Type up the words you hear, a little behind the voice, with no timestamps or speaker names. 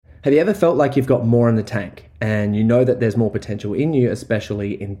Have you ever felt like you've got more in the tank and you know that there's more potential in you,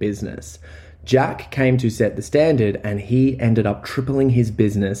 especially in business? Jack came to Set the Standard and he ended up tripling his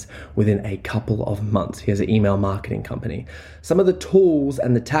business within a couple of months. He has an email marketing company. Some of the tools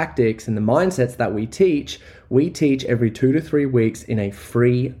and the tactics and the mindsets that we teach every 2 to 3 weeks in a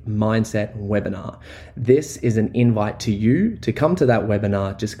free mindset webinar. This is an invite to you to come to that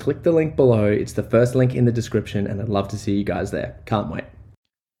webinar. Just click the link below. It's the first link in the description and I'd love to see you guys there. Can't wait.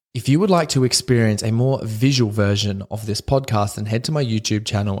 If you would like to experience a more visual version of this podcast, then head to my YouTube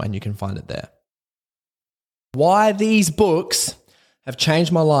channel and you can find it there. Why these books have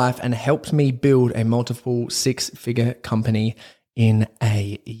changed my life and helped me build a multiple 6-figure company in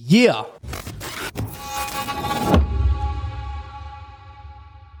a year.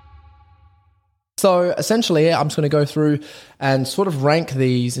 So essentially, I'm just going to go through and sort of rank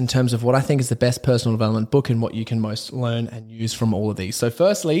these in terms of what I think is the best personal development book and what you can most learn and use from all of these. So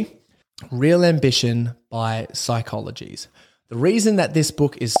firstly, Real Ambition by Psychologies. The reason that this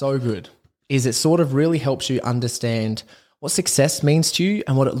book is so good is it sort of really helps you understand what success means to you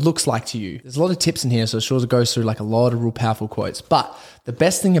and what it looks like to you. There's a lot of tips in here, so it sort of goes through like a lot of real powerful quotes. But the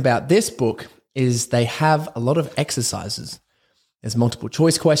best thing about this book is they have a lot of exercises. There's multiple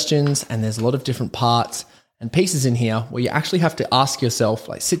choice questions and there's a lot of different parts and pieces in here where you actually have to ask yourself,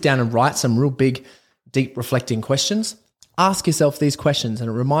 like sit down and write some real big, deep reflecting questions. Ask yourself these questions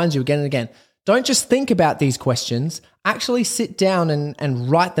and it reminds you again and again, don't just think about these questions, actually sit down and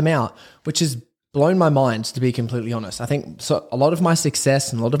write them out, which has blown my mind, to be completely honest. I think so a lot of my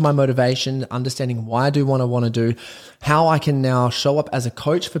success and a lot of my motivation, understanding why I do what I want to do, how I can now show up as a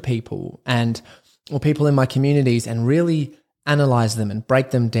coach for people or people in my communities and really analyze them and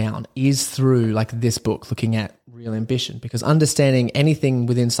break them down is through like this book, looking at Real Ambition, because understanding anything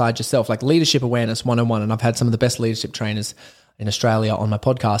within inside yourself, like Leadership Awareness 101, and I've had some of the best leadership trainers in Australia on my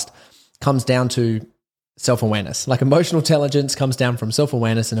podcast, comes down to self-awareness. Like emotional intelligence comes down from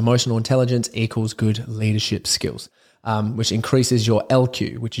self-awareness, and emotional intelligence equals good leadership skills, which increases your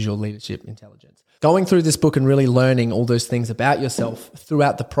LQ, which is your leadership intelligence. Going through this book and really learning all those things about yourself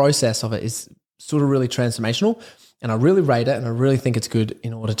throughout the process of it is sort of really transformational. And I really rate it and I really think it's good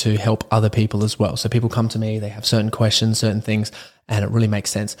in order to help other people as well. So people come to me, they have certain questions, certain things, and it really makes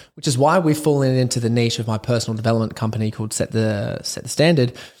sense, which is why we've fallen into the niche of my personal development company called Set the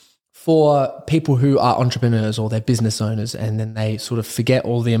Standard for people who are entrepreneurs or they're business owners, and then they sort of forget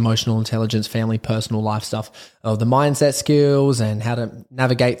all the emotional intelligence, family, personal life stuff, the mindset skills and how to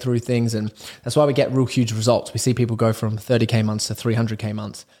navigate through things. And that's why we get real huge results. We see people go from 30K months to 300K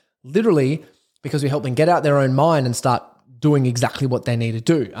months, literally because we help them get out their own mind and start doing exactly what they need to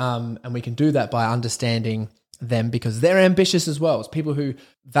do. And we can do that by understanding them because they're ambitious as well. It's people who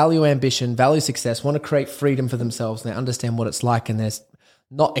value ambition, value success, want to create freedom for themselves, and they understand what it's like, and they're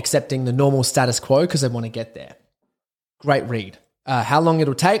not accepting the normal status quo because they want to get there. Great read. How long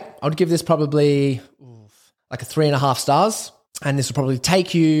it'll take? I would give this probably like a 3.5 stars. And this will probably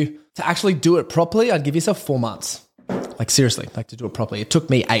take you to actually do it properly. I'd give yourself 4 months. Like seriously, like to do it properly. It took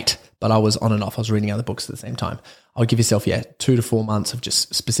me 8, but I was on and off. I was reading other books at the same time. I would give yourself, 2 to 4 months of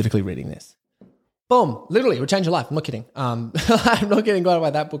just specifically reading this. Boom. Literally, it would change your life. I'm not kidding. I'm not kidding. By the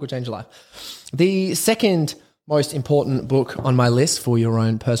way, that book will change your life. The second most important book on my list for your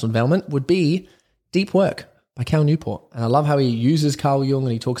own personal development would be Deep Work by Cal Newport. And I love how he uses Carl Jung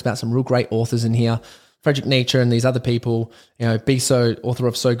and he talks about some real great authors in here, Friedrich Nietzsche and these other people, author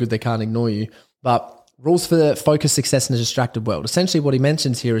of So Good They Can't Ignore You. But rules for focused success in a distracted world. Essentially what he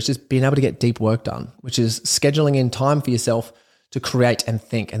mentions here is just being able to get deep work done, which is scheduling in time for yourself to create and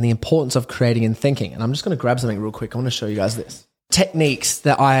think, and the importance of creating and thinking. And I'm just going to grab something real quick. I want to show you guys this. Techniques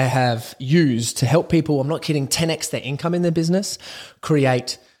that I have used to help people, I'm not kidding, 10x their income in their business,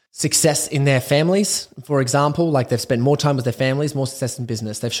 create success in their families. For example, like they've spent more time with their families, more success in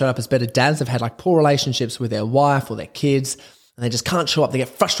business. They've showed up as better dads. They've had like poor relationships with their wife or their kids, and they just can't show up. They get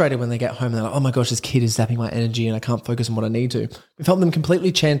frustrated when they get home and they're like, oh my gosh, this kid is zapping my energy and I can't focus on what I need to. We've helped them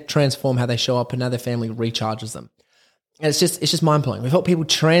completely transform how they show up, and now their family recharges them. And it's just mind-blowing. We've helped people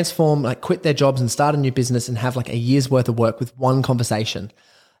transform, like quit their jobs and start a new business and have like a year's worth of work with one conversation.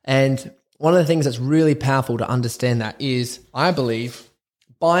 And one of the things that's really powerful to understand that is, I believe,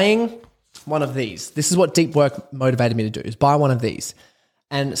 buying one of these. This is what Deep Work motivated me to do, is buy one of these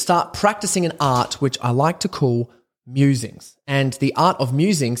and start practicing an art which I like to call musings. And the art of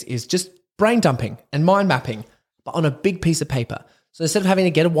musings is just brain dumping and mind mapping, but on a big piece of paper. So instead of having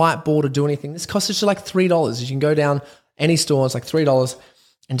to get a whiteboard or do anything, this costs you like $3. You can go down any store, it's like $3,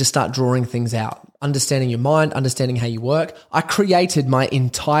 and just start drawing things out, understanding your mind, understanding how you work. I created my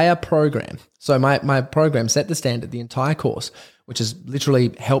entire program. So my program, Set the Standard, the entire course, which has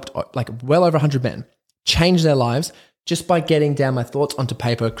literally helped like well over 100 men change their lives just by getting down my thoughts onto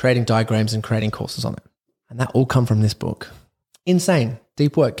paper, creating diagrams and creating courses on it. And that all come from this book. Insane.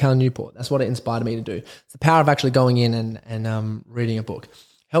 Deep Work, Cal Newport. That's what it inspired me to do. It's the power of actually going in and reading a book.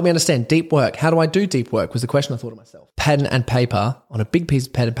 Help me understand deep work. How do I do deep work was the question I thought of myself. Pen and paper, on a big piece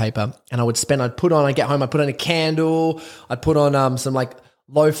of pen and paper, and I'd put on a candle, I'd put on some like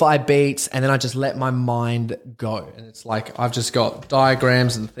lo-fi beats, and then I just let my mind go. And it's like I've just got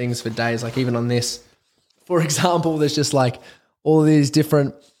diagrams and things for days. Like even on this, for example, there's just like all these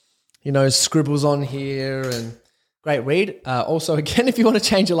different, scribbles on here, and great read. Also, again, if you want to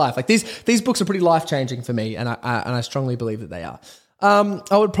change your life, like these books are pretty life-changing for me, and I strongly believe that they are.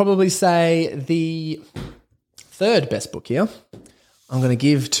 I would probably say the third best book here, I'm going to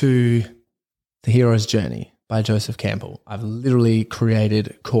give to The Hero's Journey by Joseph Campbell. I've literally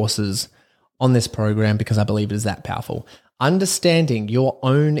created courses on this program because I believe it is that powerful. Understanding your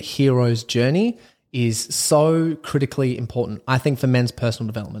own hero's journey is so critically important, I think, for men's personal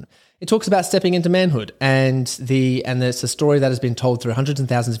development. It talks about stepping into manhood, and it's a story that has been told through hundreds and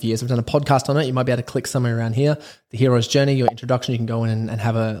thousands of years. I've done a podcast on it. You might be able to click somewhere around here. The Hero's Journey, your introduction, you can go in and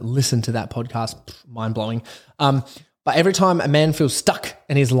have a listen to that podcast. Mind-blowing. But every time a man feels stuck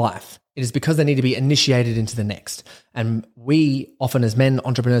in his life, it is because they need to be initiated into the next. And we often as men,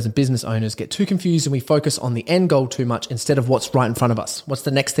 entrepreneurs and business owners, get too confused and we focus on the end goal too much instead of what's right in front of us. What's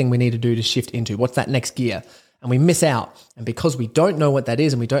the next thing we need to do to shift into? What's that next gear? And we miss out. And because we don't know what that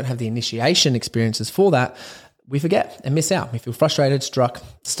is and we don't have the initiation experiences for that, we forget and miss out. We feel frustrated, stuck,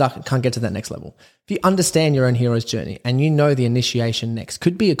 and can't get to that next level. If you understand your own hero's journey and you know the initiation next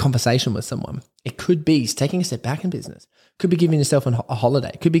could be a conversation with someone. It could be taking a step back in business. Could be giving yourself a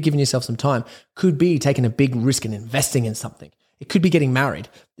holiday. Could be giving yourself some time. Could be taking a big risk and investing in something. It could be getting married.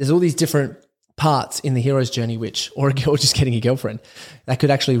 There's all these different parts in the hero's journey, or just getting a girlfriend, that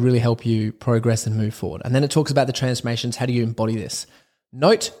could actually really help you progress and move forward. And then it talks about the transformations. How do you embody this?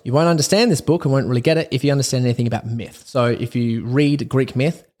 Note, you won't understand this book and won't really get it if you understand anything about myth. So if you read Greek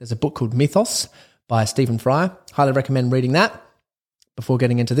myth, there's a book called Mythos by Stephen Fry. Highly recommend reading that before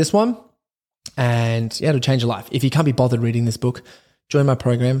getting into this one. And yeah, it'll change your life. If you can't be bothered reading this book, join my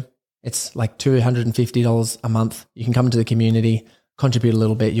program. It's like $250 a month. You can come into the community, contribute a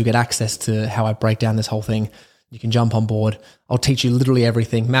little bit. You get access to how I break down this whole thing. You can jump on board. I'll teach you literally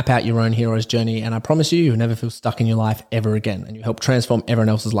everything, map out your own hero's journey, and I promise you'll never feel stuck in your life ever again, and you help transform everyone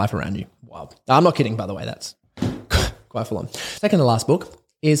else's life around you. Wow. I'm not kidding, by the way. That's quite full on. Second to last book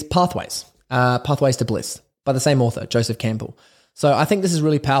is Pathways to Bliss by the same author, Joseph Campbell. So I think this is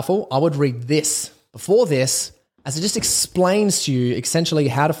really powerful. I would read this before this, as it just explains to you essentially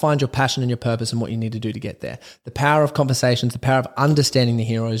how to find your passion and your purpose and what you need to do to get there. The power of conversations, the power of understanding the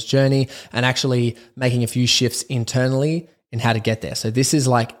hero's journey and actually making a few shifts internally in how to get there. So this is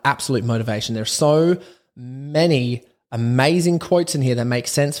like absolute motivation. There's so many amazing quotes in here that make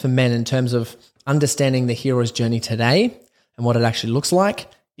sense for men in terms of understanding the hero's journey today and what it actually looks like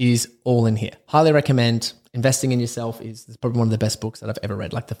is all in here. Highly recommend. Investing in yourself is probably one of the best books that I've ever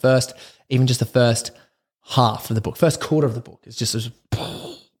read. Like the first half of the book, first quarter of the book is just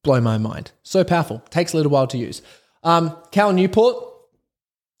blow my mind. So powerful. Takes a little while to use. Cal Newport,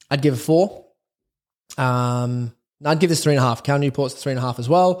 I'd give a 4. I'd give this 3.5. Cal Newport's 3.5 as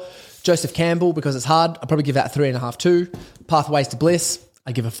well. Joseph Campbell, because it's hard, I'd probably give that 3.5 too. Pathways to Bliss,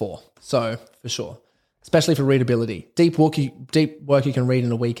 I'd give a 4. So for sure, especially for readability. Deep work you can read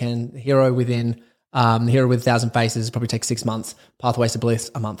in a weekend. The Hero with 1,000 Faces probably takes 6 months. Pathways to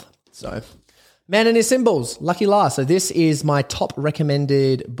Bliss, a month. So Man and His Symbols, lucky last. So this is my top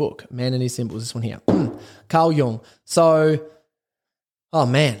recommended book, Man and His Symbols, this one here. Carl Jung. So, oh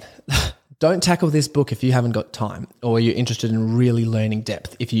man, don't tackle this book if you haven't got time or you're interested in really learning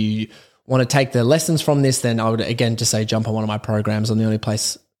depth. If you want to take the lessons from this, then I would, again, just say jump on one of my programs. I'm the only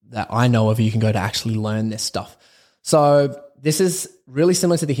place that I know of you can go to actually learn this stuff. So this is really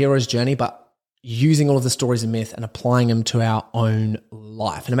similar to the hero's journey, but using all of the stories and myth and applying them to our own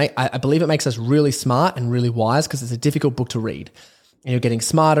life. And I believe it makes us really smart and really wise because it's a difficult book to read. And you're getting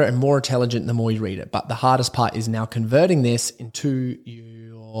smarter and more intelligent the more you read it. But the hardest part is now converting this into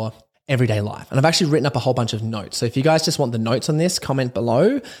your everyday life. And I've actually written up a whole bunch of notes. So if you guys just want the notes on this, comment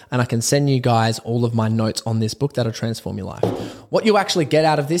below and I can send you guys all of my notes on this book that'll transform your life. What you actually get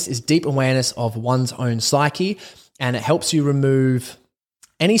out of this is deep awareness of one's own psyche, and it helps you remove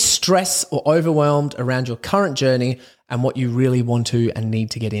any stress or overwhelmed around your current journey and what you really want to and need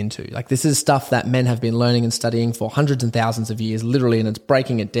to get into. Like this is stuff that men have been learning and studying for hundreds and thousands of years, literally, and it's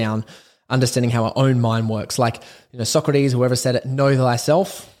breaking it down, understanding how our own mind works. Like, Socrates, whoever said it, know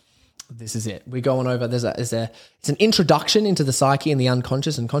thyself. this is it. We're going over, it's an introduction into the psyche and the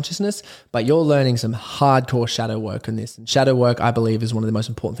unconscious and consciousness, but you're learning some hardcore shadow work in this. And shadow work, I believe, is one of the most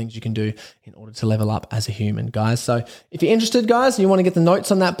important things you can do in order to level up as a human, guys. So if you're interested, guys, and you want to get the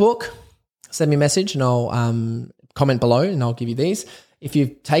notes on that book, send me a message and I'll comment below and I'll give you these. If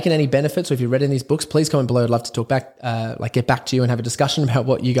you've taken any benefits or if you've read any of these books, please comment below. I'd love to talk back, get back to you and have a discussion about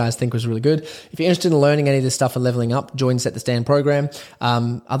what you guys think was really good. If you're interested in learning any of this stuff and leveling up, join Set the Stand program.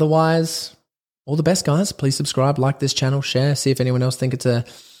 Otherwise, all the best, guys. Please subscribe, like this channel, share, see if anyone else think it's a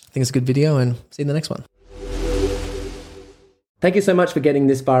good video, and see you in the next one. Thank you so much for getting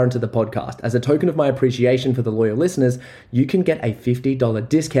this far into the podcast. As a token of my appreciation for the loyal listeners, you can get a $50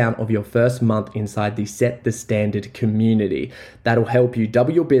 discount of your first month inside the Set the Standard community. That'll help you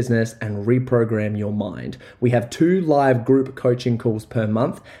double your business and reprogram your mind. We have 2 live group coaching calls per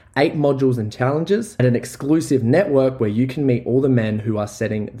month, 8 modules and challenges, and an exclusive network where you can meet all the men who are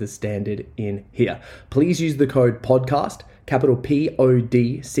setting the standard in here. Please use the code PODCAST, capital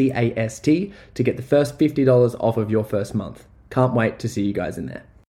PODCAST, to get the first $50 off of your first month. Can't wait to see you guys in there.